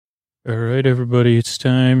All right, everybody, it's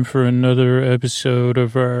time for another episode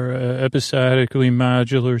of our episodically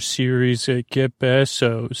modular series at Get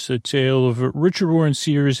Besos, a tale of Richard Warren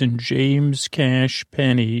Sears and James Cash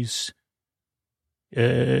Penny's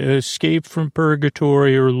escape from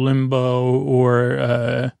purgatory or limbo, or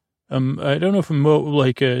I don't know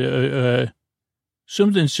if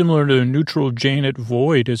something similar to a neutral Janet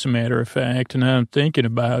Void, as a matter of fact. Now I'm thinking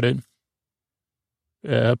about it.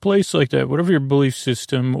 A place like that, whatever your belief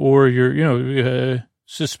system or your,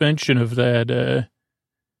 suspension of that,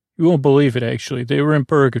 you won't believe it, actually. They were in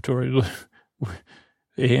purgatory.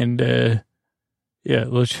 And,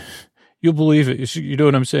 you'll believe it. You know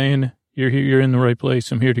what I'm saying? You're here, you're in the right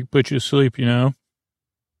place. I'm here to put you to sleep, you know?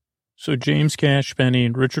 So James Cash Penny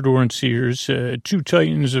and Richard Warren Sears, two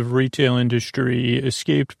titans of retail industry,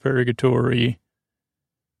 escaped purgatory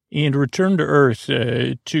and returned to Earth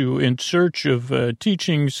in search of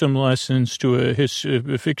teaching some lessons to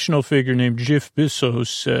a fictional figure named Jeff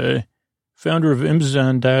Besos, founder of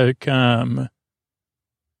Amazon.com,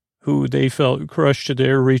 who they felt crushed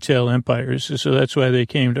their retail empires. So that's why they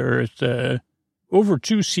came to Earth. Over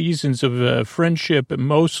 2 seasons of friendship,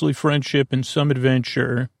 mostly friendship and some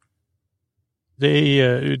adventure,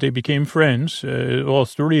 they became friends, all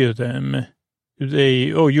 3 of them.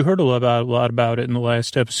 You heard a lot about it in the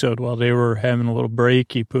last episode while they were having a little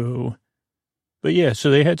breaky poo. But yeah, so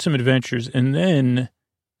they had some adventures, and then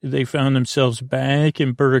they found themselves back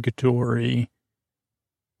in purgatory.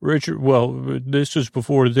 This was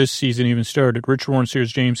before this season even started. Richard Warren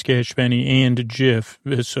Sears, James Cash Penny, and Jeff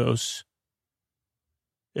Besos.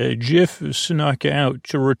 Jeff snuck out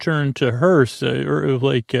to return to Earth,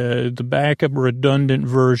 the backup redundant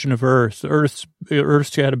version of Earth. Earth's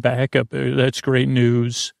got a backup. That's great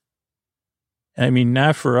news. I mean,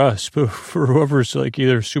 not for us, but for whoever's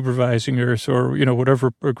either supervising Earth or,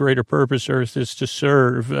 whatever greater purpose Earth is to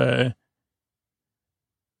serve.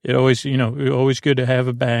 Always good to have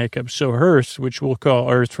a backup. So Earth, which we'll call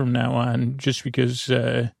Earth from now on, just because,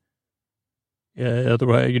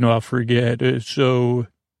 otherwise, I'll forget.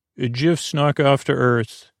 Jeff snuck off to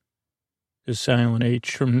Earth, a silent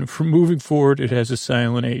H. From moving forward, it has a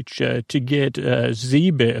silent H, to get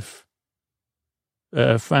Z-Biff,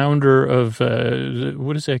 founder of,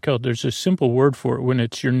 what is that called? There's a simple word for it when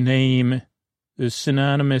it's your name, the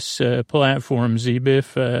synonymous platform,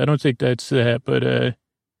 Z-Biff. I don't think that's that, but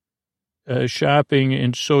a shopping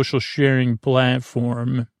and social sharing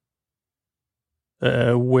platform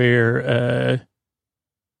where...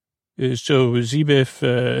 So Z-Biff,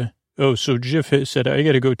 so Jeff said, I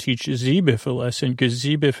got to go teach Z-Biff a lesson because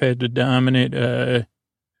Z-Biff had the dominant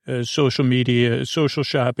social media, social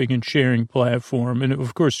shopping and sharing platform. And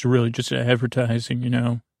of course, really just advertising,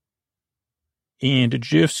 And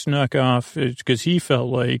Jeff snuck off because he felt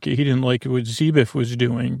like he didn't like what Z-Biff was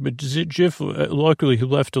doing. But Jeff, luckily, he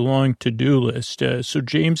left a long to-do list. So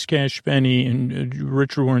James Cash Penny and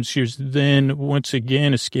Richard Warren Sears then once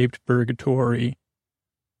again escaped purgatory.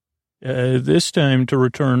 This time to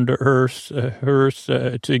return to Earth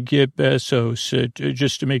to get Besos,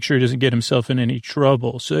 just to make sure he doesn't get himself in any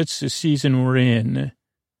trouble. So that's the season we're in.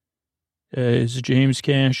 Is James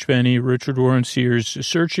Cash Penny, Richard Warren Sears,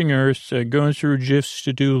 searching Earth, going through Jeff's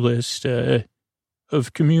to-do list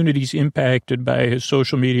of communities impacted by his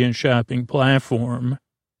social media and shopping platform.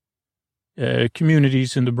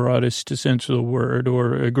 Communities in the broadest sense of the word,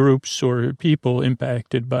 or groups or people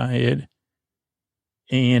impacted by it.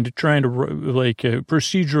 And trying to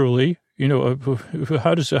procedurally,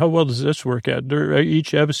 how well does this work out?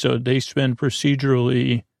 Each episode they spend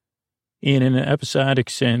procedurally in an episodic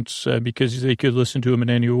sense because they could listen to them in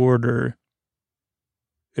any order.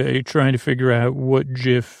 Trying to figure out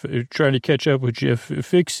trying to catch up with Jeff,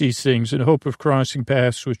 fix these things in hope of crossing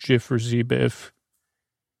paths with Jeff or Z-Biff.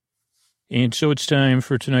 And so it's time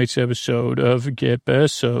for tonight's episode of Get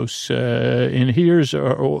Besos. And here's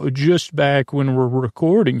just back when we're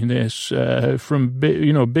recording this from,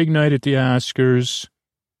 big night at the Oscars.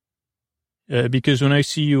 Because when I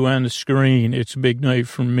see you on the screen, it's a big night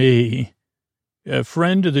for me. A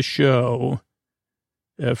friend of the show,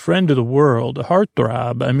 a friend of the world, a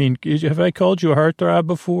heartthrob. I mean, have I called you a heartthrob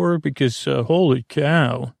before? Because holy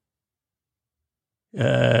cow.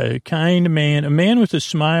 Kind man, a man with a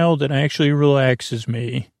smile that actually relaxes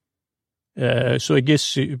me. So I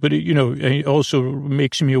guess, but it also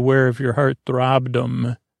makes me aware of your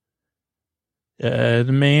heartthrobdom. The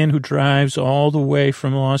man who drives all the way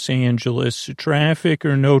from Los Angeles, traffic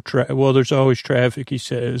or no traffic. Well, there's always traffic, he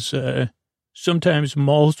says. Sometimes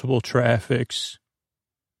multiple traffics.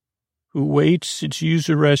 who waits to use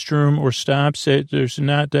the restroom or stops at, there's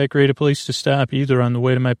not that great a place to stop either on the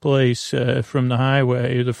way to my place from the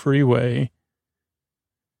highway or the freeway,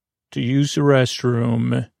 to use the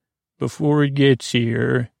restroom before he gets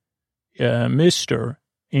here, Mr.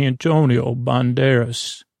 Antonio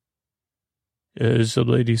Banderas. As the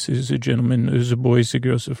ladies, as the gentlemen, as the boys, the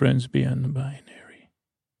girls, the friends beyond the binary.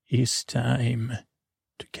 It's time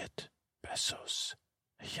to get Besos.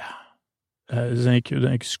 Yeah. Thank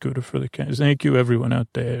you, Scooter, for the thank you, everyone out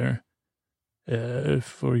there,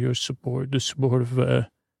 for your support, the support of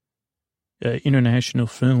international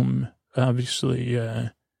film. Obviously,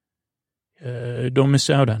 don't miss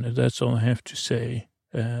out on it. That's all I have to say.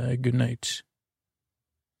 Good night.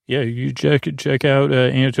 Yeah, you check out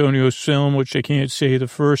Antonio's film, which I can't say the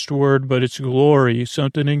first word, but it's glory,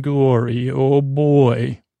 something in glory. Oh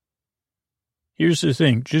boy. Here's the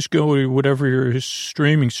thing. Just go to whatever your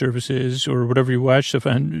streaming service is or whatever you watch stuff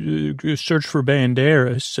on, search for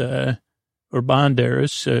Banderas, or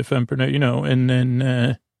Banderas, if I'm pronouncing, and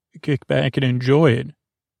then kick back and enjoy it.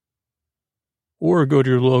 Or go to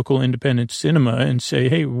your local independent cinema and say,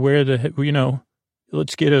 hey, where the heck,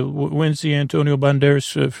 let's get when's the Antonio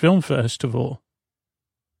Banderas Film Festival?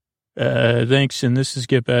 Thanks, and this is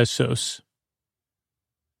Get Besos.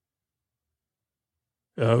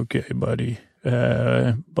 Okay, buddy.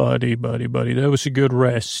 Buddy. That was a good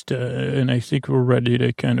rest, and I think we're ready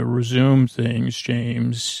to kind of resume things,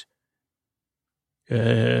 James.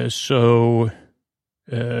 But I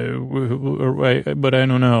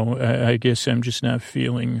don't know. I guess I'm just not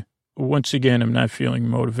feeling, once again, I'm not feeling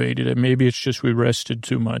motivated. Maybe it's just we rested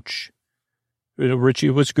too much. Richie,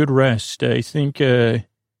 it was good rest. I think, I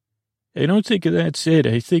don't think that's it.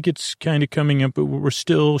 I think it's kind of coming up, but we're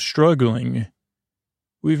still struggling.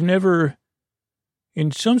 We've never,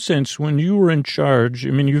 in some sense, when you were in charge,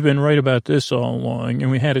 I mean, you've been right about this all along,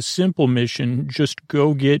 and we had a simple mission, just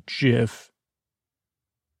go get Jif.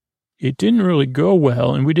 It didn't really go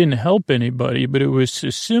well, and we didn't help anybody, but it was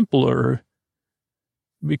simpler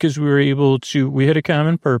because we had a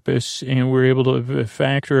common purpose, and we were able to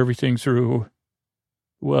factor everything through.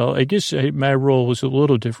 Well, I guess my role was a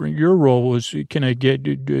little different. Your role was, can I get,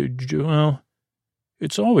 well,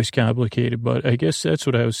 it's always complicated, but I guess that's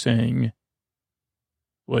what I was saying.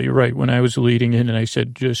 Well, you're right. When I was leading in and I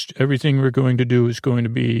said, just everything we're going to do is going to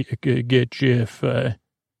be get Jif,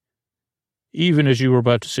 even as you were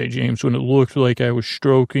about to say, James, when it looked like I was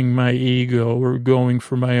stroking my ego or going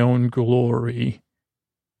for my own glory,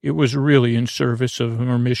 it was really in service of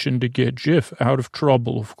our mission to get Jif out of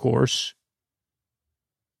trouble, of course.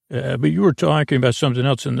 But you were talking about something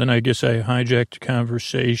else, and then I guess I hijacked the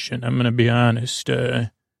conversation. I'm going to be honest.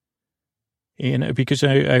 And because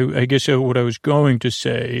I guess what I was going to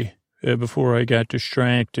say before I got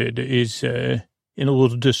distracted is in a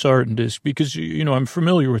little disheartened is because, I'm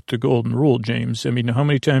familiar with the golden rule, James. I mean, how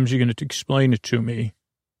many times are you going to explain it to me?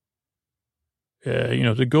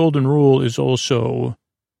 The golden rule is also,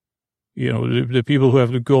 the people who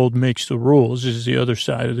have the gold makes the rules is the other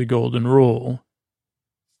side of the golden rule.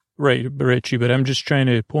 Right, Richie, but I'm just trying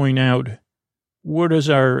to point out what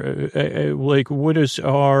is our,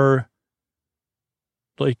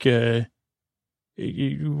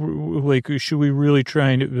 should we really try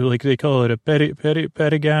and, they call it a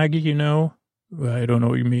pedagogy, I don't know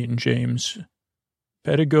what you mean, James.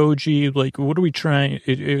 Pedagogy, what are we trying?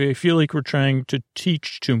 I feel like we're trying to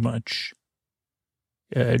teach too much.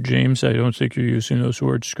 James, I don't think you're using those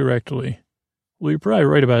words correctly. Well, you're probably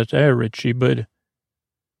right about that, Richie, but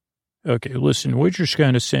okay, listen, what you're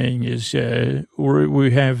kind of saying is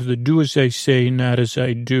we have the do as I say, not as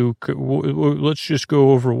I do. Let's just go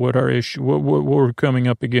over what our issue, what we're coming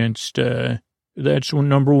up against. That's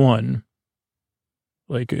number one.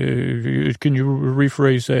 Can you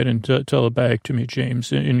rephrase that and tell it back to me,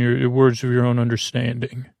 James, in your words of your own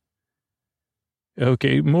understanding?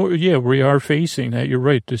 Okay, we are facing that. You're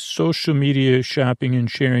right. The social media shopping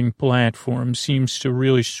and sharing platform seems to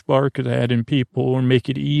really spark that in people or make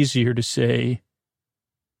it easier to say,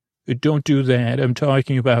 don't do that. I'm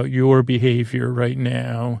talking about your behavior right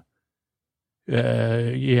now.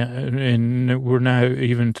 And we're not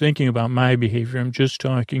even thinking about my behavior. I'm just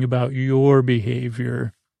talking about your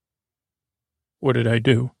behavior. What did I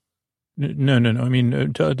do? No. I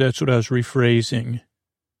mean, that's what I was rephrasing.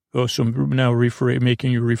 Oh, so I'm now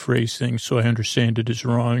making you rephrase things so I understand it is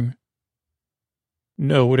wrong.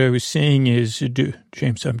 No, what I was saying is,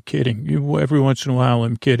 James, I'm kidding. Every once in a while,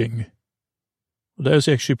 I'm kidding. Well, that was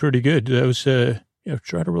actually pretty good. That was,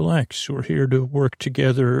 try to relax. We're here to work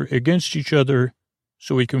together against each other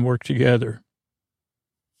so we can work together.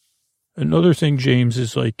 Another thing, James,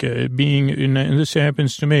 is like being, and this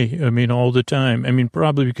happens to me, I mean, all the time. I mean,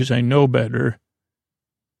 probably because I know better,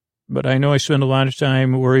 but I know I spend a lot of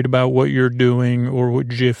time worried about what you're doing or what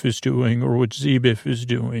Jif is doing or what Zbiff is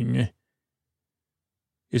doing.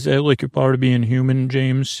 Is that like a part of being human,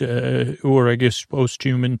 James? Or I guess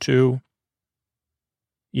post-human too?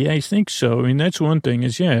 Yeah, I think so. I mean, that's one thing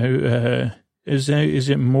is, is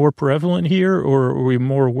it more prevalent here or are we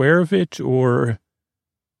more aware of it? Or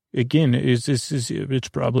again, it's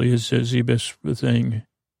probably is a Zbiff thing.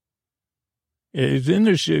 Then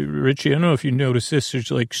there's, Richie, I don't know if you noticed this,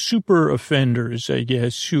 there's like super offenders, I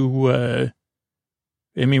guess, who, I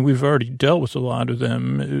mean, we've already dealt with a lot of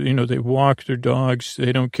them. You know, they walk their dogs,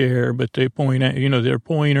 they don't care, but they point at, they're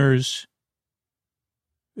pointers.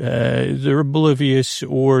 They're oblivious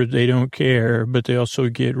or they don't care, but they also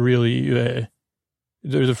get really,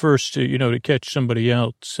 they're the first to, to catch somebody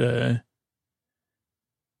else.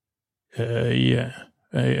 Yeah,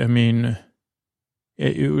 I mean,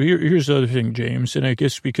 here's the other thing, James, and I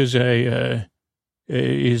guess because so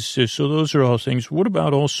those are all things. What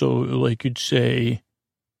about also, like you'd say,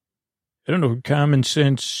 I don't know, common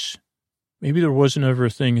sense? Maybe there wasn't ever a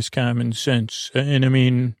thing as common sense. And I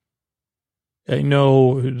mean, I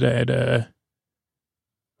know that,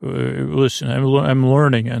 listen, I'm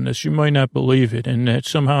learning on this. You might not believe it, and that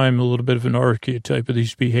somehow I'm a little bit of an archetype of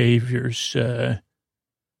these behaviors.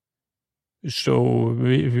 So,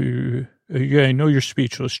 yeah, I know you're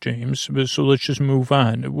speechless, James, but so let's just move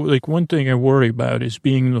on. Like, one thing I worry about is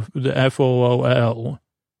being the FOOL.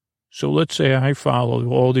 So let's say I follow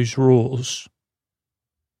all these rules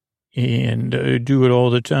and do it all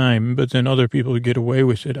the time, but then other people get away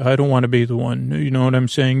with it. I don't want to be the one. You know what I'm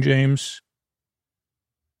saying, James?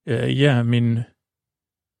 Yeah, I mean,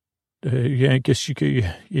 yeah, I guess you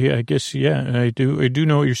could, yeah, I guess, yeah, I do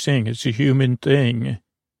know what you're saying. It's a human thing.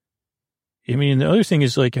 I mean, the other thing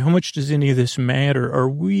is like, how much does any of this matter? Are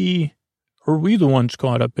we the ones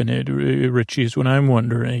caught up in it, Richie, is what I'm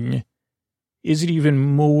wondering. Is it even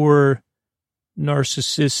more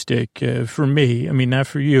narcissistic for me? I mean, not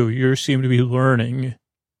for you. You seem to be learning.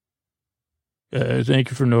 Thank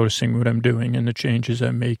you for noticing what I'm doing and the changes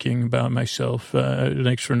I'm making about myself.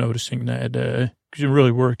 Thanks for noticing that, because you're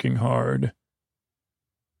really working hard.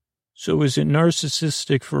 So is it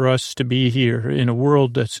narcissistic for us to be here in a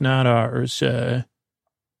world that's not ours,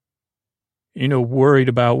 worried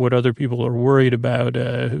about what other people are worried about?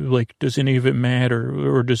 Like, does any of it matter,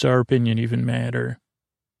 or does our opinion even matter?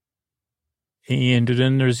 And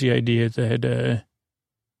then there's the idea that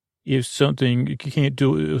if something, you can't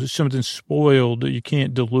do, something's spoiled, you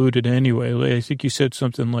can't dilute it anyway. I think you said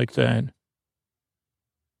something like that.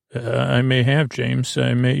 I may have, James.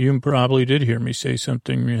 You probably did hear me say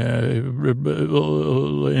something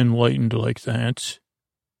enlightened like that.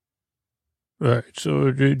 All right,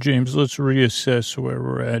 so James, let's reassess where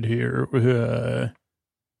we're at here.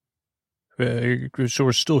 So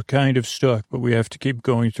we're still kind of stuck, but we have to keep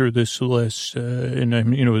going through this list. And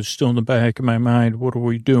I'm, it's still in the back of my mind. What are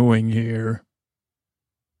we doing here?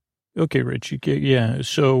 Okay, Rich, yeah,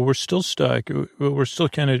 so we're still stuck. We're still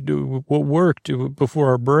kind of what worked before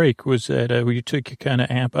our break was that we took kind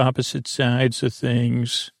of opposite sides of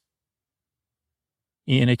things.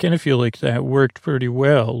 And I kind of feel like that worked pretty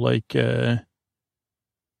well. Like, even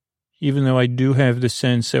though I do have the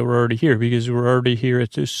sense that we're already here, because we're already here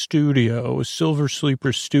at this studio, Silver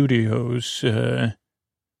Sleeper Studios,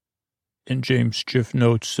 and James Jiff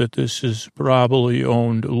notes that this is probably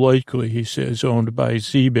likely, he says, owned by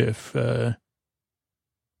Zbiff.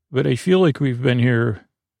 But I feel like we've been here,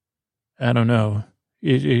 I don't know.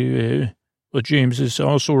 But James, this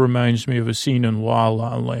also reminds me of a scene in La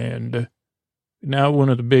La Land. Not one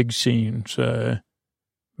of the big scenes,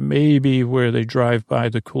 maybe where they drive by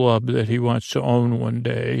the club that he wants to own one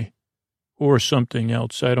day, or something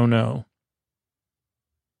else, I don't know.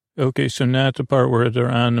 Okay, so not the part where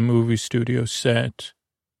they're on the movie studio set.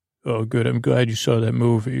 Oh, good. I'm glad you saw that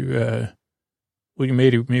movie. Well, you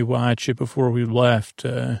made me watch it before we left.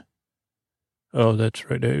 Oh, that's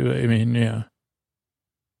right. I mean, yeah.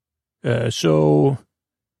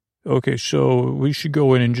 Okay, so we should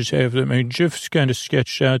go in and just have them. I mean, Jeff's kind of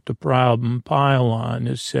sketched out the problem pylon.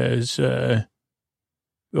 It says, oh,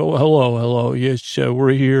 hello. Yes,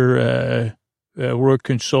 we're here, we're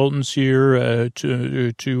consultants here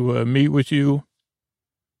to meet with you.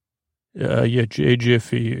 Yeah, Jay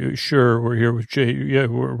Jiffy. Sure, we're here with Jay. Yeah,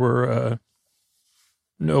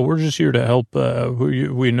 no, we're just here to help.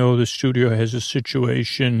 We know the studio has a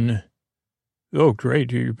situation. Oh,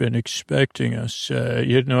 great! You've been expecting us.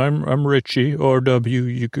 I'm Richie,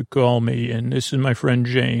 RW. You could call me, and this is my friend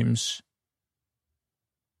James.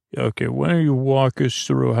 Okay, why don't you walk us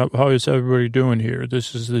through how is everybody doing here?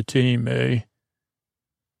 This is the team, eh?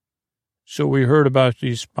 So we heard about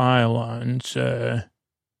these pylons,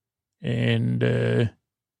 and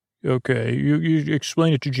okay, you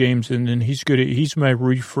explain it to James, and then he's my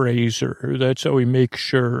rephraser. That's how we make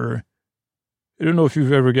sure. I don't know if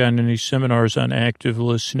you've ever gotten any seminars on active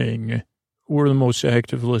listening. We're the most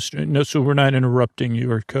active listener. No, so we're not interrupting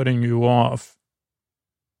you or cutting you off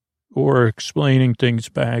or explaining things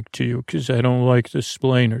back to you, because I don't like the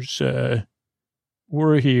explainers.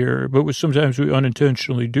 We're here, but sometimes we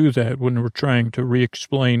unintentionally do that when we're trying to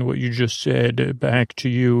re-explain what you just said back to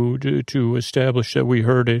you to establish that we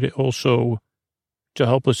heard it, also to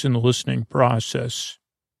help us in the listening process.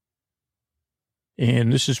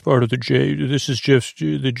 And this is part of this is just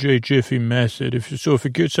the J Jiffy method. If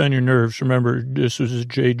it gets on your nerves, remember, this was a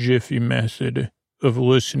J Jiffy method of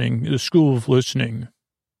listening, the school of listening.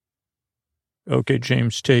 Okay,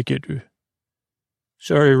 James, take it.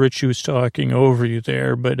 Sorry, Richie was talking over you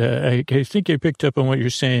there, but I think I picked up on what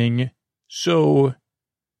you're saying. So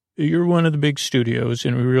you're one of the big studios,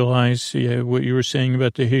 and we realize what you were saying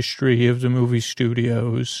about the history of the movie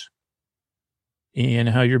studios and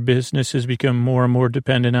how your business has become more and more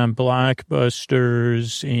dependent on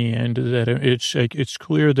blockbusters, and that it's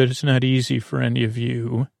clear that it's not easy for any of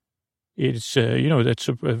you. It's, that's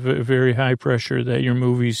a very high pressure that your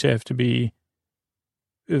movies have to be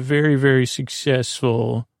very, very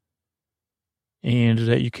successful, and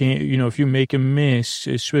that you can't, if you make a miss,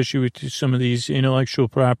 especially with some of these intellectual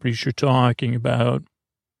properties you're talking about,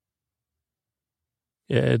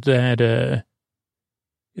 wow,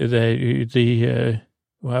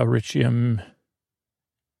 Richie, I'm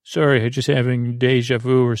sorry, I'm just having deja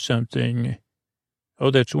vu or something. Oh,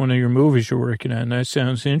 that's one of your movies you're working on. That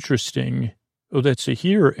sounds interesting. Oh, that's a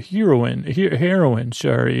heroine,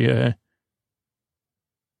 sorry.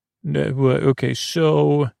 Okay,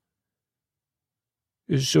 so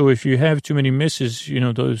if you have too many misses,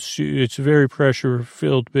 it's a very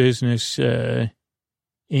pressure-filled business, and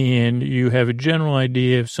you have a general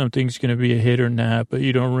idea if something's going to be a hit or not, but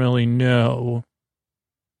you don't really know.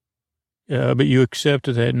 But you accept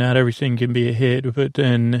that not everything can be a hit, but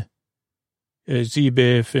then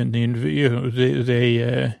ZBIF and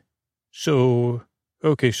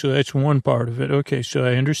okay, so that's one part of it. Okay, so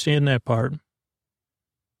I understand that part.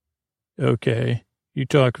 Okay, you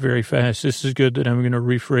talk very fast. This is good that I'm going to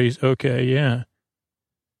rephrase. Okay, yeah.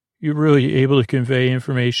 You're really able to convey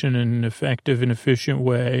information in an effective and efficient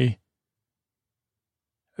way.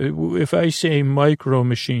 If I say micro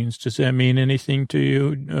machines, does that mean anything to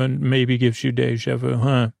you? Maybe gives you deja vu,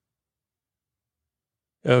 huh?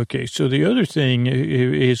 Okay, so the other thing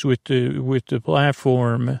is with the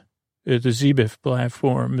platform, the ZBIF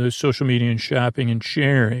platform, the social media and shopping and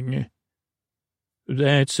sharing.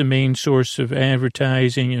 That's the main source of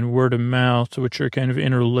advertising and word of mouth, which are kind of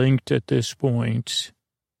interlinked at this point.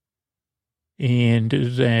 And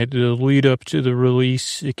that the lead up to the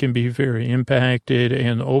release, it can be very impacted.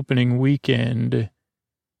 And the opening weekend,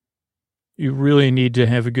 you really need to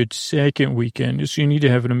have a good second weekend. So you need to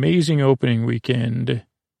have an amazing opening weekend.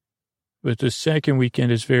 But the second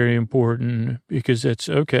weekend is very important because that's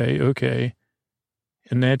okay.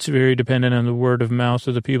 And that's very dependent on the word of mouth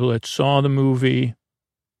of the people that saw the movie.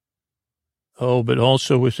 Oh, but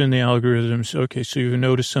also within the algorithms. Okay, so you've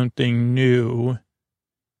noticed something new.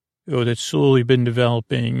 Oh, that's slowly been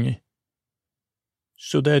developing.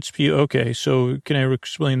 So that's, okay, so can I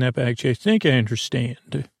explain that back to you? I think I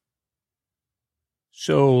understand.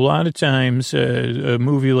 So a lot of times a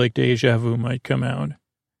movie like Deja Vu might come out.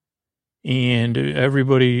 And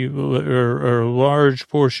everybody, or a large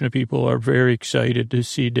portion of people, are very excited to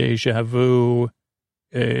see Deja Vu,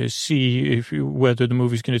 see whether the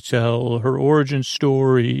movie's going to tell her origin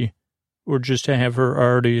story or just have her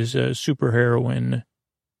already as a superheroine.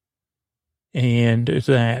 And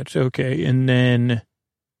that, okay. And then,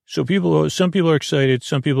 some people are excited,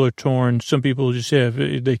 some people are torn, some people just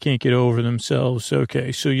they can't get over themselves.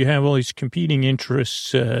 Okay. So you have all these competing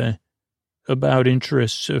interests, about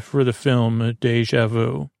interests for the film Deja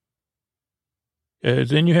Vu.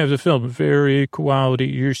 Then you have the film, very quality.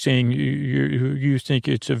 You're saying you think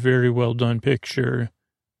it's a very well done picture.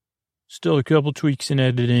 Still a couple tweaks in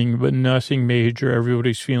editing, but nothing major.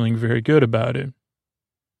 Everybody's feeling very good about it.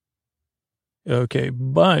 Okay,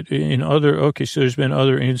 but so there's been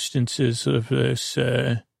other instances of this.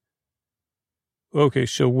 So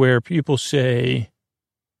where people say,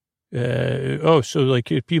 so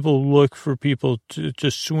like people look for people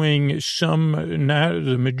to swing some, not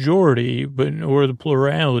the majority, or the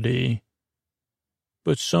plurality,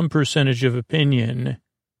 but some percentage of opinion,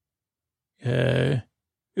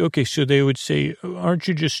 Okay, so they would say, aren't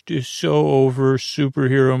you just so over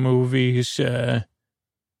superhero movies?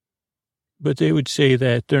 But they would say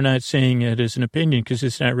that they're not saying it as an opinion because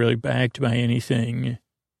it's not really backed by anything.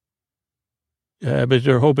 But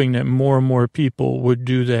they're hoping that more and more people would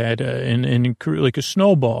do that and like a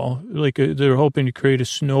snowball. They're hoping to create a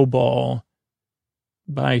snowball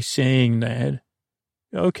by saying that.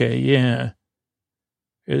 Okay, yeah.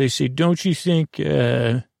 They say, don't you think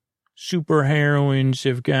super heroines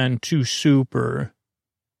have gone too super?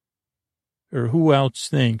 Or who else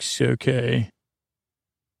thinks? Okay.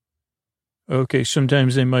 Okay,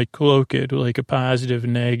 sometimes they might cloak it like a positive,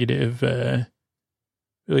 negative.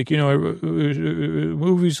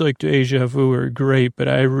 Movies like Deja Vu are great, but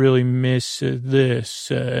I really miss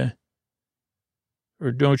this. Or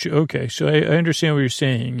don't you? Okay, so I understand what you're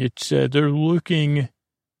saying. It's they're looking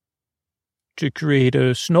to create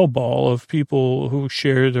a snowball of people who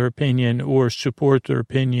share their opinion or support their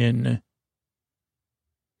opinion.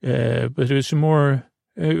 But it's more...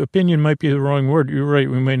 opinion might be the wrong word. You're right.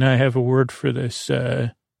 We might not have a word for this.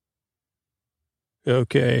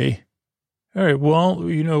 Okay. All right. Well,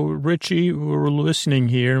 Richie, we're listening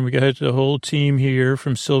here, and we got the whole team here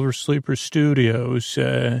from Silver Sleeper Studios.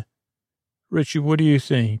 Richie, what do you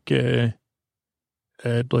think?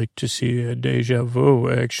 I'd like to see Deja Vu,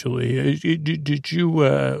 actually. Did you,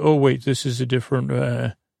 oh, wait, this is a different,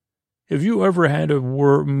 have you ever had a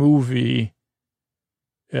movie,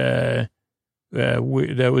 that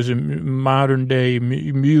was a modern day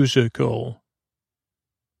musical,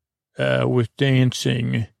 with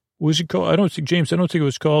dancing? Was it called, I don't think it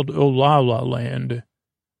was called Oh La La Land.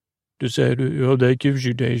 That gives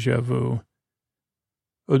you deja vu.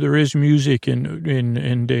 Oh, there is music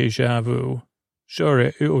in Deja Vu.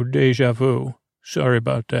 Sorry, Deja Vu. Sorry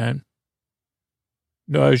about that.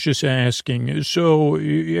 No, I was just asking. So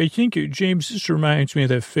I think, James, this reminds me of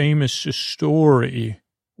that famous story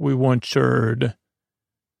we once heard.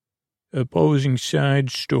 Opposing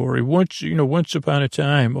side story. Once upon a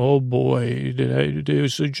time, oh boy,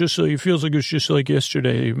 it feels like it was just like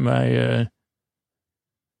yesterday.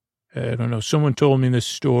 I don't know, someone told me this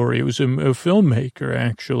story. It was a filmmaker,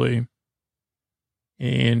 actually.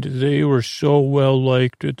 And they were so well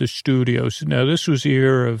liked at the studios. Now, this was the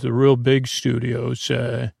era of the real big studios,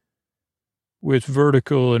 with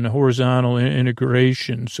vertical and horizontal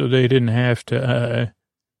integration. So they didn't have to,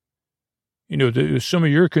 some of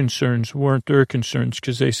your concerns weren't their concerns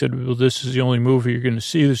because they said, well, this is the only movie you're going to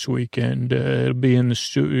see this weekend. It'll be in the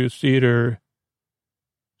studio theater.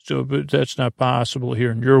 So, but that's not possible here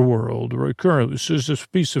in your world. Right? Currently, this is a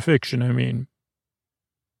piece of fiction, I mean.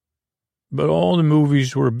 But all the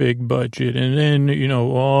movies were big budget. And then,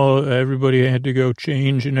 everybody had to go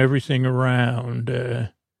changing everything around.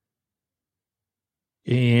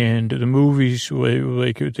 And the movies,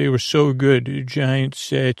 they were so good, giant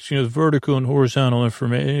sets, vertical and horizontal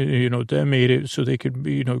information, that made it so they could,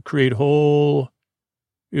 create whole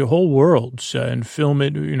worlds and film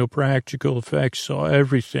it, practical effects, saw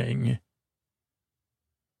everything.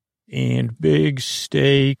 And big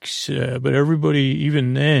stakes, but everybody,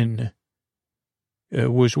 even then,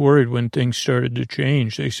 was worried when things started to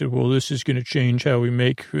change. They said, well, this is going to change how we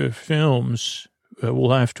make films.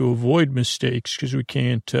 We'll have to avoid mistakes because we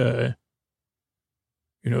can't, if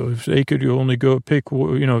they could only go pick,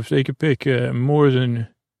 if they could pick more than,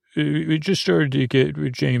 it just started to get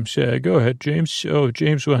with James. Go ahead, James. Oh,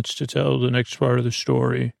 James wants to tell the next part of the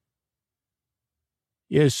story.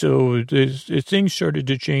 Yeah, so things started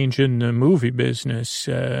to change in the movie business.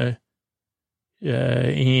 And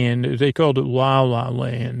they called it La La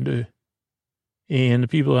Land. And the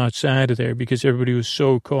people outside of there, because everybody was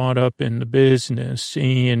so caught up in the business.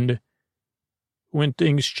 And when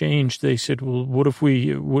things changed, they said, well, what if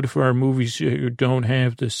our movies don't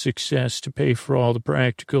have the success to pay for all the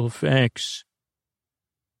practical effects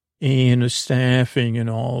and the staffing and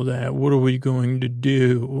all that? What are we going to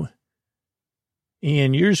do?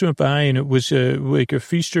 And years went by, and it was like a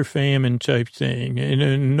feast or famine type thing.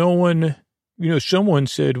 And no one... someone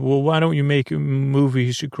said, well, why don't you make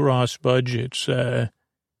movies across budgets? And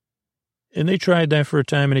they tried that for a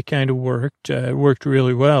time, and it kind of worked. It worked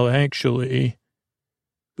really well, actually.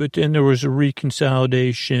 But then there was a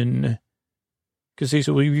reconsolidation because they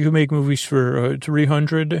said, well, you can make movies for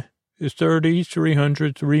 300,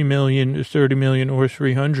 3 million, 30 million, or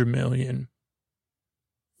 300 million.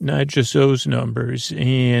 Not just those numbers.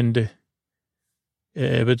 And...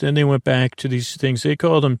 but then they went back to these things. They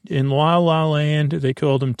called them, in La La Land, they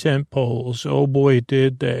called them tent poles. Oh, boy,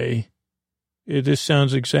 did they. This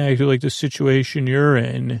sounds exactly like the situation you're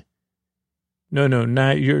in. No,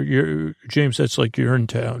 not your James, that's like you're in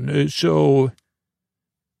town. So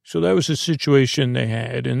So that was the situation they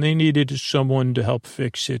had, and they needed someone to help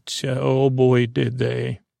fix it. Oh boy, did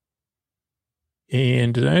they.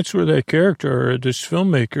 And that's where that character, this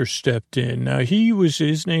filmmaker, stepped in. Now,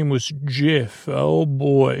 his name was Jiff. Oh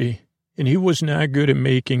boy. And he was not good at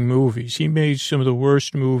making movies. He made some of the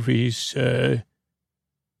worst movies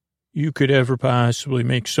you could ever possibly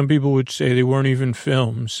make. Some people would say they weren't even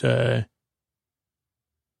films, that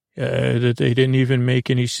they didn't even make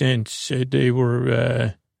any sense. They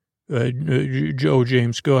were, Joe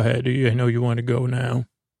James, go ahead. I know you want to go now.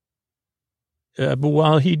 But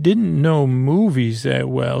while he didn't know movies that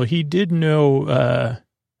well, he did know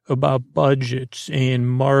about budgets and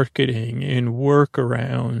marketing and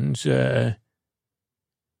workarounds.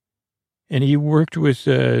 And he worked with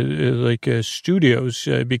studios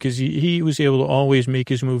because he was able to always make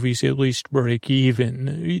his movies at least break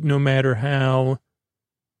even, no matter how.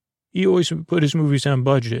 He always put his movies on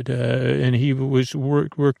budget, and he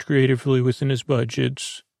worked creatively within his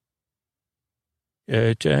budgets.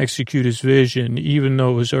 To execute his vision, even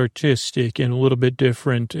though it was artistic and a little bit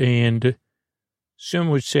different and some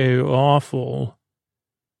would say awful,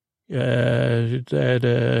 okay,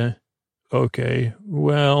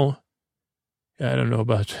 well, I don't know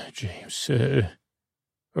about that, James.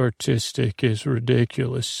 Artistic is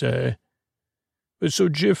ridiculous. But so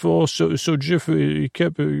Jiff he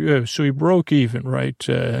kept, so he broke even, right?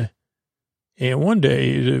 And one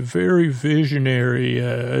day, the very visionary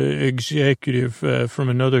executive from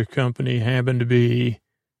another company happened to be,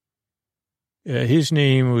 his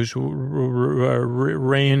name was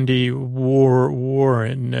Randy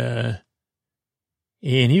Warren, and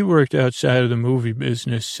he worked outside of the movie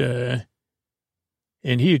business, and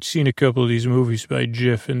he had seen a couple of these movies by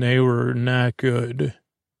Jiff, and they were not good.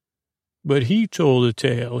 But he told a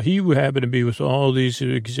tale. He happened to be with all these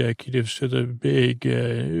executives for the big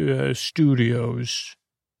studios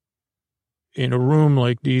in a room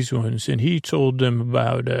like these ones, and he told them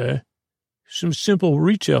about some simple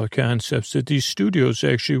retail concepts that these studios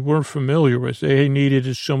actually weren't familiar with. They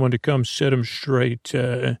needed someone to come set them straight.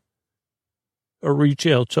 A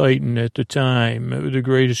retail titan at the time, the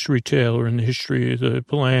greatest retailer in the history of the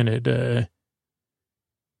planet,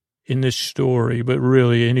 in this story, but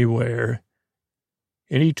really anywhere.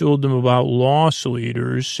 And he told them about loss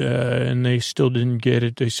leaders, and they still didn't get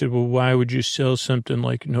it. They said, well, why would you sell something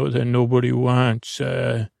like that nobody wants?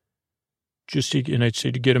 And I'd say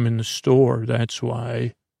to get them in the store, that's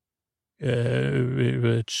why.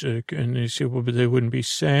 And they said, well, but they wouldn't be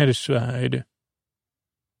satisfied.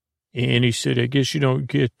 And he said, I guess you don't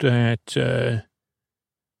get that.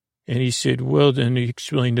 And he said, well, then he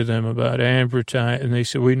explained to them about advertising. And they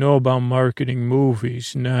said, we know about marketing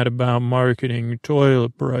movies, not about marketing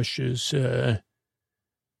toilet brushes. And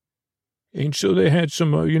so they had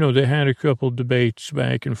some, they had a couple debates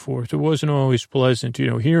back and forth. It wasn't always pleasant.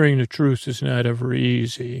 Hearing the truth is not ever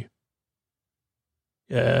easy.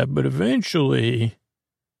 But eventually,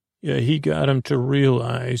 he got him to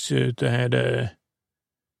realize that,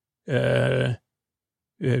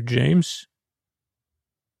 James?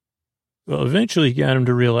 Well, eventually he got him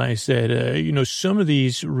to realize that, some of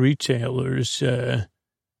these retailers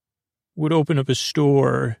would open up a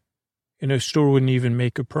store and a store wouldn't even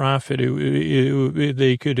make a profit.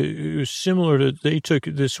 It was similar to, they took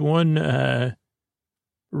this one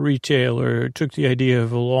retailer, took the idea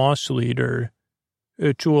of a loss leader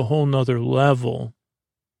to a whole nother level.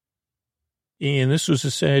 And this was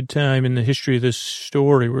a sad time in the history of this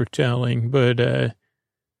story we're telling, but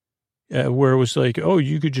where it was like, oh,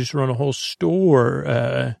 you could just run a whole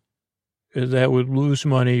store that would lose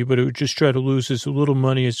money, but it would just try to lose as little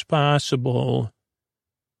money as possible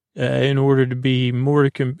in order to be more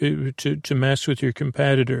to mess with your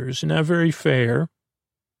competitors. Not very fair.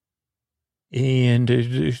 And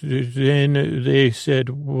then they said,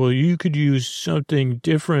 well, you could use something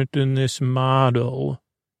different than this model.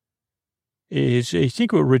 I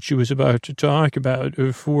think what Richie was about to talk about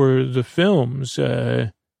for the films.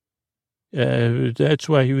 That's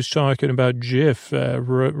why he was talking about Jiff,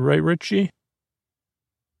 right, Richie?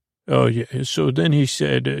 Oh, yeah. So then he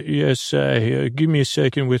said, yes, give me a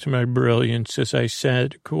second with my brilliance. As I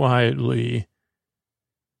sat quietly,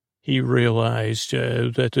 he realized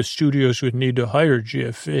that the studios would need to hire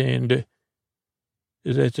Jiff and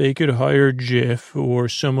that they could hire Jiff or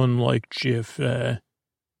someone like Jiff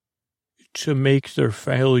to make their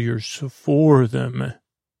failures for them.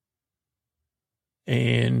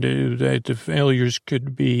 And that the failures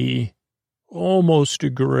could be almost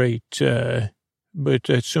great, but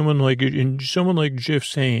that someone like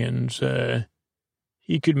Jiff's hands,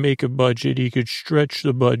 he could make a budget. He could stretch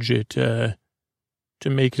the budget to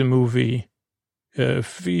make the movie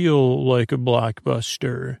feel like a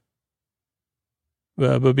blockbuster.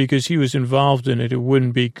 But because he was involved in it, it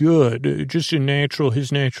wouldn't be good. Just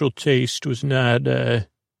his natural taste was not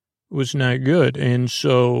good. And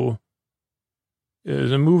so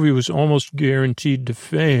the movie was almost guaranteed to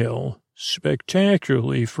fail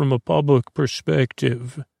spectacularly from a public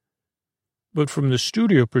perspective. But from the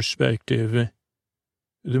studio perspective,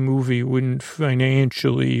 the movie wouldn't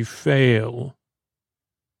financially fail.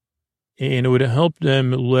 And it would help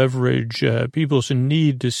them leverage people's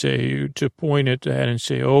need to point at that and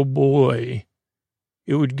say, oh boy,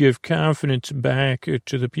 it would give confidence back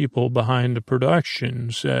to the people behind the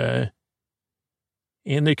productions. And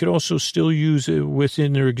they could also still use it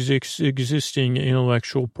within their existing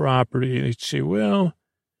intellectual property. They'd say, well,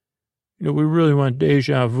 we really want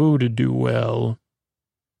Deja Vu to do well.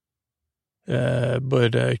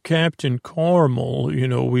 But Captain Caramel, he's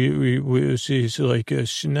like a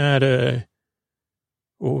Snada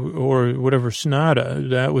or whatever Snada.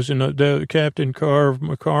 That was another, Captain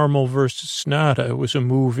Caramel versus Snada was a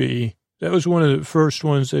movie. That was one of the first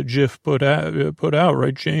ones that Jif put out,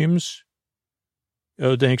 right, James?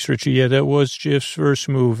 Oh, thanks, Richie. Yeah, that was Jif's first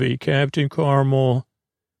movie, Captain Caramel.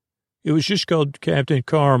 It was just called Captain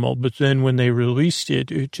Caramel, but then when they released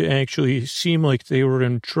it to actually seem like they were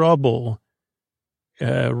in trouble,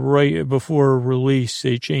 right before release,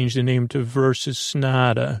 they changed the name to Versus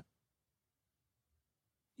Snada.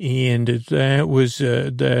 And that was,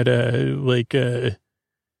 it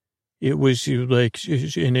was like,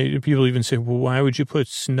 and people even say, well, why would you put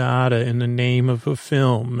Snada in the name of a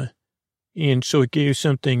film? And so it gave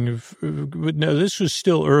something, but now this was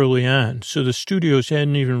still early on. So the studios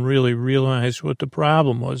hadn't even really realized what the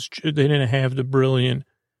problem was. They didn't have the brilliant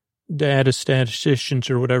data statisticians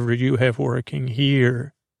or whatever you have working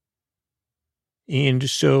here. And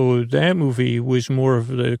so that movie was more of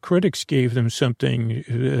the critics gave them something,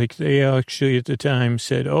 like they actually at the time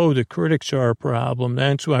said, oh, the critics are a problem.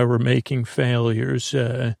 That's why we're making failures.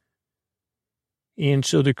 And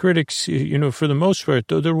so the critics, for the most part,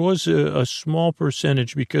 though there was a small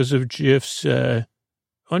percentage because of Jif's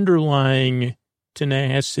underlying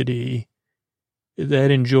tenacity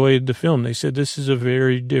that enjoyed the film. They said this is a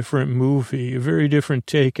very different movie, a very different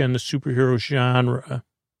take on the superhero genre.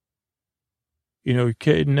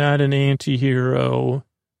 Not an anti-hero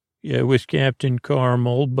with Captain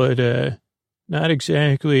Caramel, but not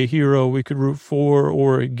exactly a hero we could root for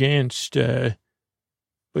or against,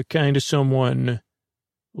 but kind of someone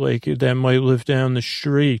like that might live down the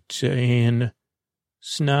street. And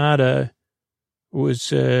Snada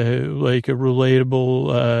was like a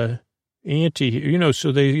relatable so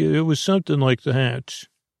it was something like that.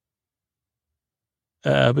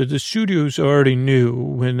 But the studios already knew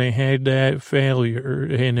when they had that failure,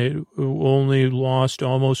 and it only lost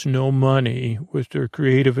almost no money with their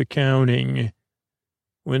creative accounting.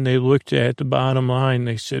 When they looked at the bottom line,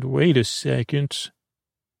 they said, wait a second.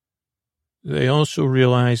 They also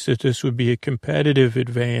realized that this would be a competitive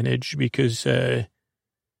advantage because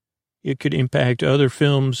it could impact other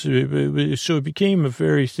films. So it became a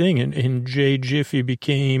very thing, and Jay Jiffy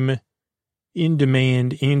became in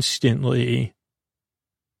demand instantly.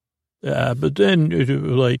 But then,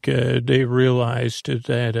 they realized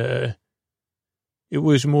that it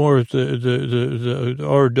was more of the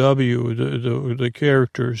RW, the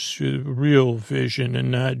character's real vision, and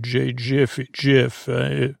not Jay Jiff.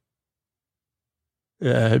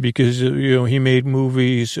 Because, he made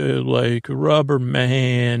movies like Rubber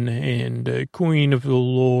Man and Queen of the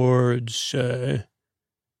Lords,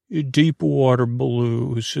 Deepwater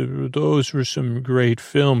Blues. Those were some great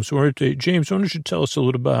films, weren't they? James, why don't you tell us a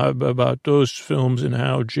little about those films and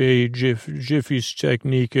how Jiffy's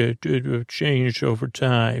technique changed over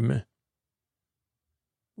time?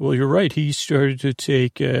 Well, you're right. He started to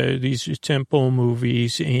take these tempo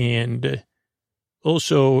movies and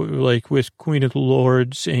also, like with Queen of the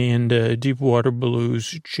Lords and Deepwater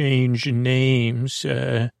Blues, change names,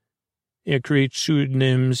 create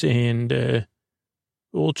pseudonyms and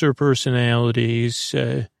alter personalities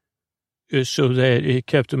so that it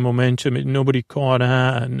kept the momentum. Nobody caught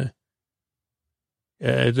on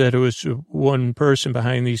that it was one person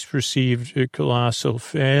behind these perceived colossal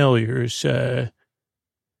failures. But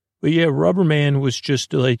yeah, Rubber Man was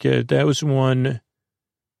just like, that was one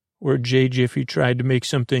where Jay Jiffy tried to make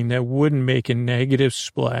something that wouldn't make a negative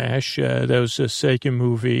splash. That was the second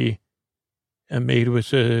movie made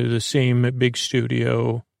with the same big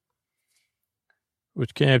studio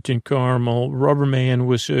with Captain Caramel. Rubber Man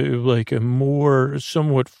was like a more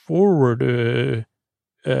somewhat forward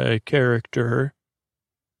character.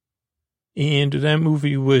 And that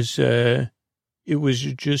movie was it was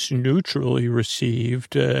just neutrally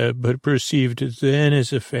received, but perceived then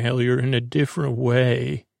as a failure in a different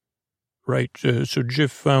way, right? So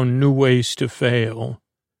Jiff found new ways to fail.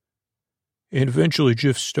 And eventually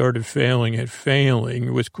Jiff started failing at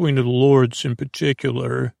failing, with Queen of the Lords in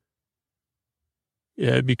particular,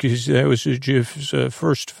 because that was Jiff's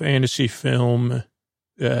first fantasy film,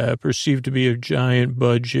 perceived to be a giant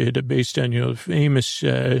budget based on, the famous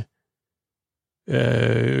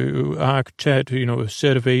octet, a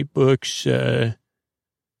set of 8 books. The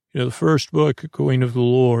first book, Queen of the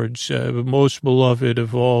Lords, the most beloved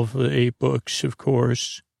of all the 8 books, of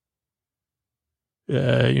course.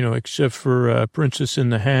 Except for Princess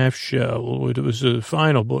and the Half Shell, it was the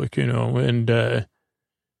final book, and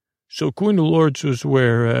so Queen of the Lords was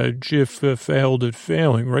where Jiff failed at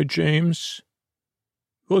failing, right, James?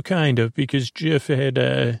 Well, kind of, because Jiff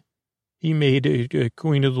had, he made a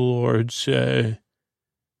Queen of the Lords a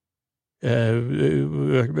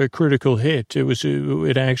critical hit.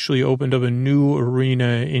 It actually opened up a new arena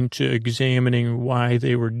into examining why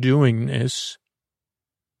they were doing this.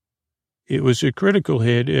 It was a critical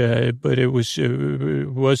hit, but it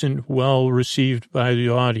wasn't well received by the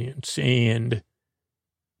audience, and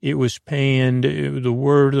it was panned. The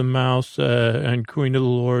word of mouth on Queen of the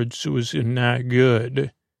Lords was not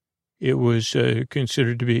good. It was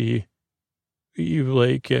considered to be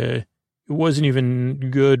it wasn't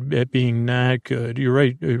even good at being not good. You're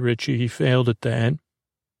right, Richie. He failed at that.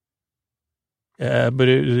 But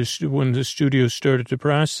when the studio started to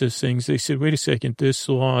process things, they said, wait a second, this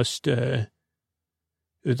lost,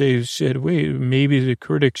 they said, wait, maybe the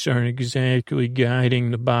critics aren't exactly guiding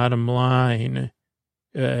the bottom line.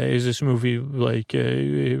 Is this movie right?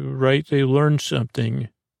 They learned something.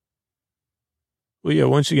 Well, yeah,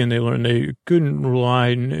 once again, they learned they couldn't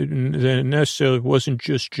rely, that necessarily wasn't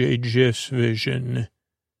just J. Jiff's vision.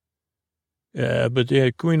 But they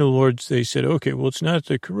had Queen of Lords, they said, okay, well, it's not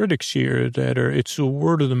the critics here it's the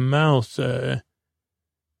word of the mouth.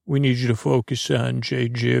 We need you to focus on J.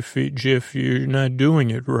 Jiff. Jiff, you're not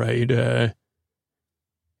doing it right.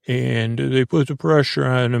 And they put the pressure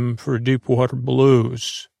on him for Deepwater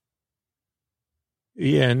Blues.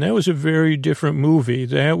 Yeah, and that was a very different movie.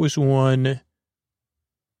 That was one,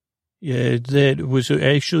 that was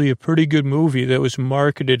actually a pretty good movie that was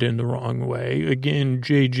marketed in the wrong way. Again,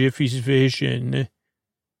 J. Jiffy's vision,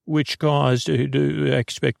 which caused the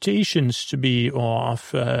expectations to be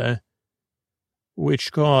off,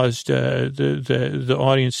 which caused the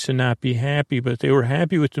audience to not be happy, but they were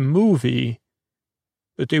happy with the movie,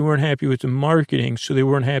 but they weren't happy with the marketing, so they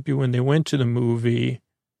weren't happy when they went to the movie.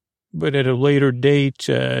 But at a later date,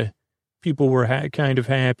 people were kind of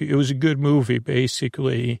happy. It was a good movie,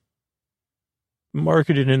 basically,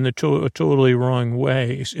 marketed in the totally wrong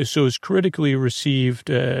way. So it's critically received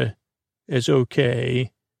as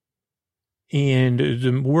okay. And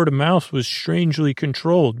the word of mouth was strangely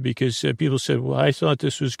controlled because people said, well, I thought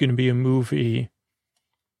this was going to be a movie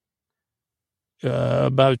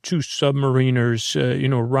about 2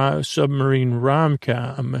 submariners, submarine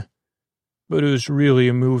rom-com. But it was really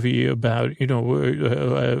a movie about, it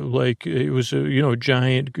was a,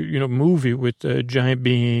 giant, movie with a giant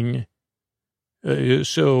being.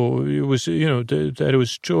 So it was, that it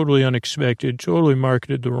was totally unexpected, totally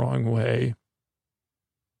marketed the wrong way.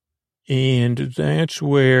 And that's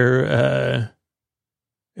where,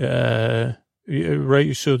 right.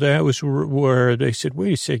 So that was where they said,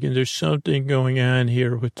 wait a second, there's something going on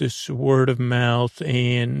here with this word of mouth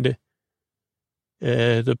and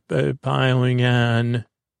the piling on.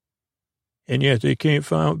 And yet they can't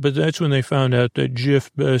find, but that's when they found out that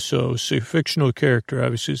Jeff Besos, a fictional character,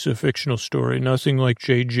 obviously it's a fictional story, nothing like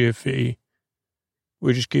J. Jiffy.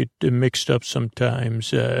 We just get mixed up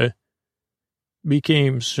sometimes.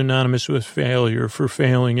 Became synonymous with failure, for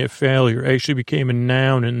failing at failure. Actually became a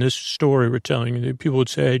noun in this story we're telling you. People would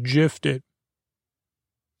say, I jiffed it.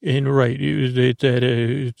 And right, it was the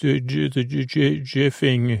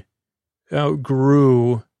jiffing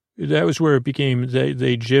outgrew. That was where it became,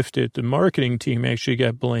 they jiffed it. The marketing team actually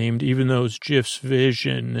got blamed, even though it's Jiff's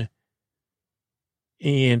vision.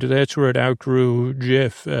 And that's where it outgrew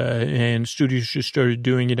Jiff, and studios just started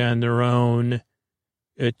doing it on their own.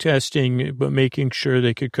 Testing, but making sure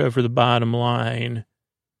they could cover the bottom line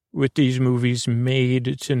with these movies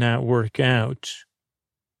made to not work out.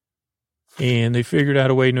 And they figured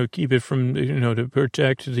out a way to keep it from, to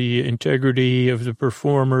protect the integrity of the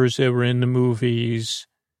performers that were in the movies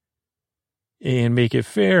and make it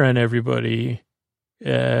fair on everybody.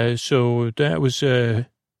 So that was,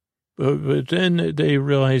 but then they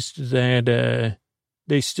realized that,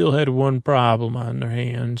 they still had one problem on their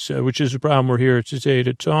hands, which is the problem we're here today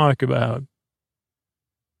to talk about.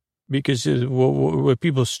 because what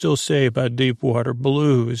people still say about Deepwater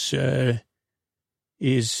Blues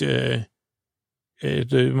is the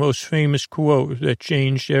most famous quote that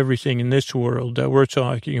changed everything in this world that we're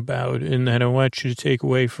talking about, and that I want you to take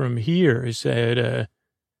away from here, is that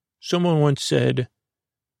someone once said,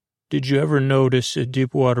 "Did you ever notice that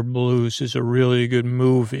Deepwater Blues is a really good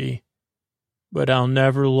movie, but I'll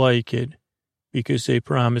never like it because they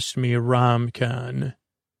promised me a rom-com."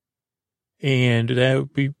 And that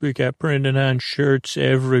we got printed on shirts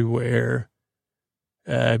everywhere.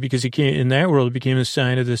 Because in that world, it became a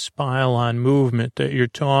sign of this pile-on movement that you're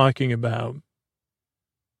talking about.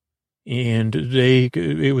 And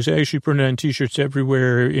it was actually printed on T-shirts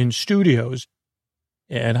everywhere in studios,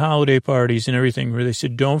 at holiday parties and everything, where they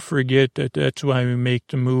said, don't forget that that's why we make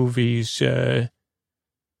the movies, to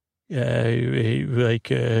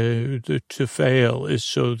fail, is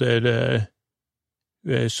so that,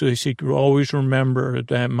 so they say, always remember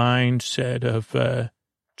that mindset of,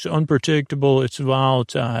 it's unpredictable, it's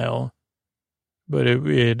volatile, but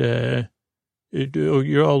you're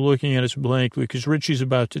all looking at us blankly because Richie's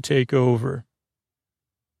about to take over.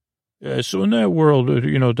 So in that world,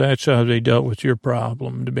 that's how they dealt with your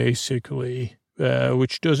problem, basically,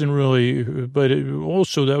 which doesn't really, but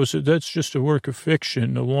that's just a work of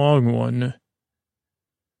fiction, a long one,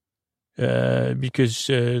 because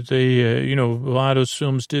they, a lot of those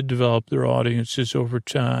films did develop their audiences over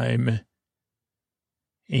time.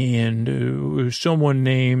 And someone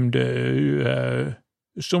named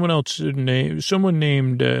Supercraft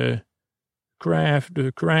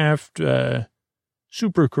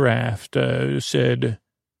said,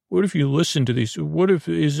 what if you listen to these?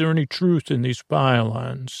 Is there any truth in these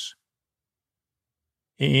pylons?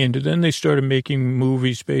 And then they started making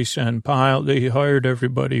movies based on they hired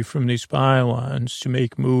everybody from these pylons to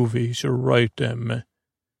make movies or write them.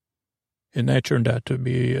 And that turned out to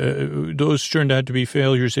be, those turned out to be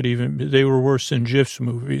failures they were worse than GIF's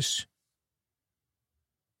movies.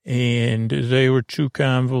 And they were too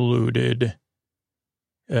convoluted.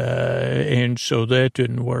 And so that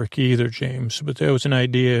didn't work either, James. But that was an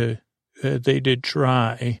idea they did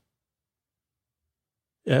try.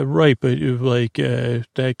 Right, but that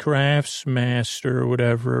craftsmaster or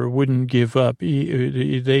whatever wouldn't give up.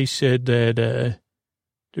 They said that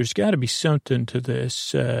there's got to be something to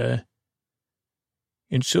this.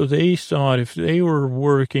 And so they thought if they were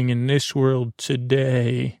working in this world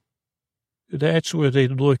today, that's where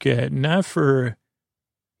they'd look at, not for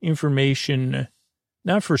information,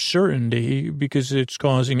 not for certainty, because it's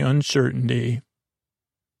causing uncertainty,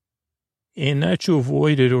 and not to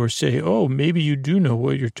avoid it or say, oh, maybe you do know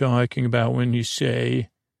what you're talking about when you say,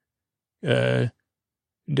 Deja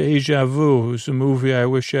Vu is a movie I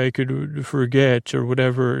wish I could forget, or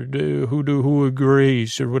whatever, who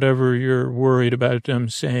agrees, or whatever you're worried about them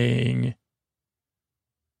saying.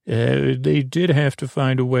 They did have to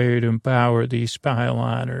find a way to empower these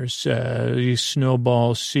pyloners, these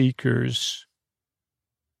snowball seekers.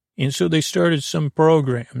 And so they started some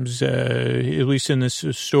programs, at least in this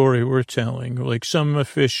story we're telling, like some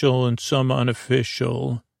official and some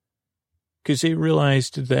unofficial, because they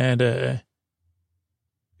realized that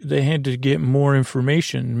they had to get more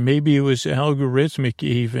information. Maybe it was algorithmic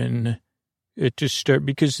even to start,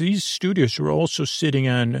 because these studios were also sitting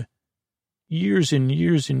on years and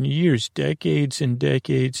years and years, decades and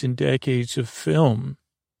decades and decades of film.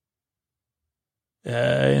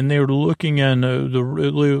 And they were looking on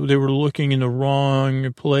they were looking in the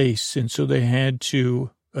wrong place. And so they had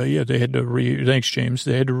to, thanks, James.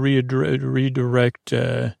 They had to redirect,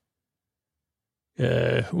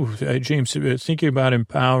 James, thinking about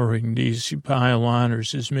empowering these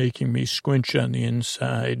pyloners is making me squinch on the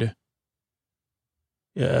inside.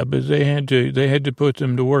 But they had to put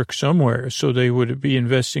them to work somewhere, so they would be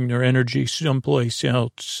investing their energy someplace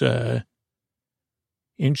else.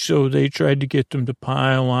 And so they tried to get them to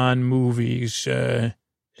pile on movies,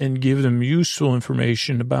 and give them useful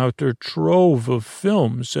information about their trove of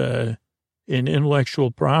films, and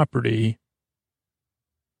intellectual property,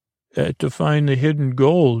 to find the hidden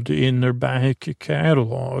gold in their back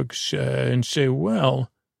catalogs, and say,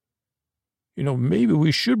 well, maybe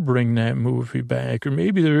we should bring that movie back, or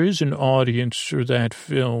maybe there is an audience for that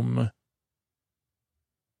film.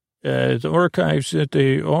 The archives that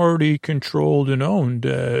they already controlled and owned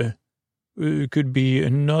could be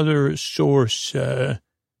another source of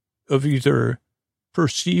either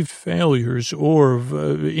perceived failures or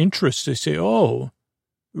of interest. They say, oh,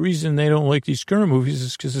 the reason they don't like these current movies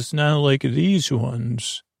is because it's not like these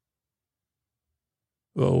ones.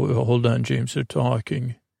 Oh, hold on, James, they're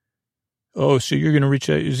talking. Oh, so you're going to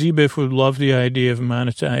reach out. ZBIF would love the idea of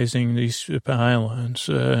monetizing these pylons.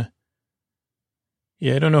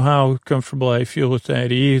 Yeah, I don't know how comfortable I feel with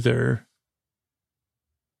that either.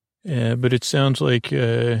 But it sounds like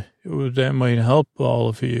that might help all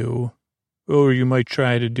of you. Or you might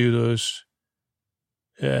try to do those.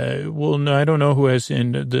 Well, no, I don't know who has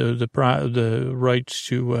in the rights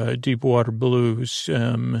to Deep Water Blues.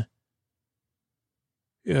 No,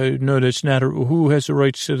 that's not. Who has the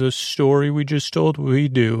rights to the story we just told? We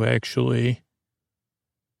do, actually.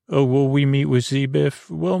 Oh, will we meet with Z-Biff?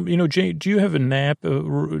 Well, Jane, do you have a nap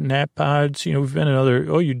pods? We've been another.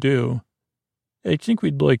 Oh, you do. I think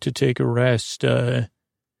we'd like to take a rest and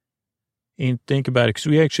think about it because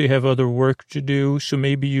we actually have other work to do. So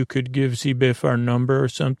maybe you could give Z-Biff our number or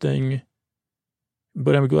something.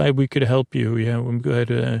 But I'm glad we could help you. Yeah, I'm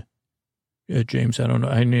glad. James, I don't know.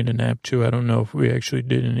 I need a nap too. I don't know if we actually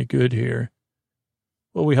did any good here.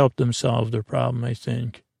 Well, we helped them solve their problem, I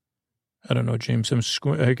think. I don't know, James. I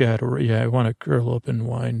want to curl up and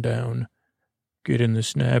wind down. Get in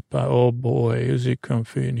this nap. Oh boy, is it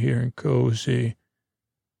comfy in here and cozy.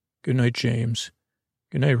 Good night, James.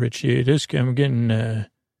 Good night, Richie. I'm getting,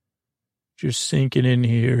 just sinking in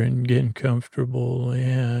here and getting comfortable.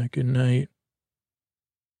 Yeah, good night.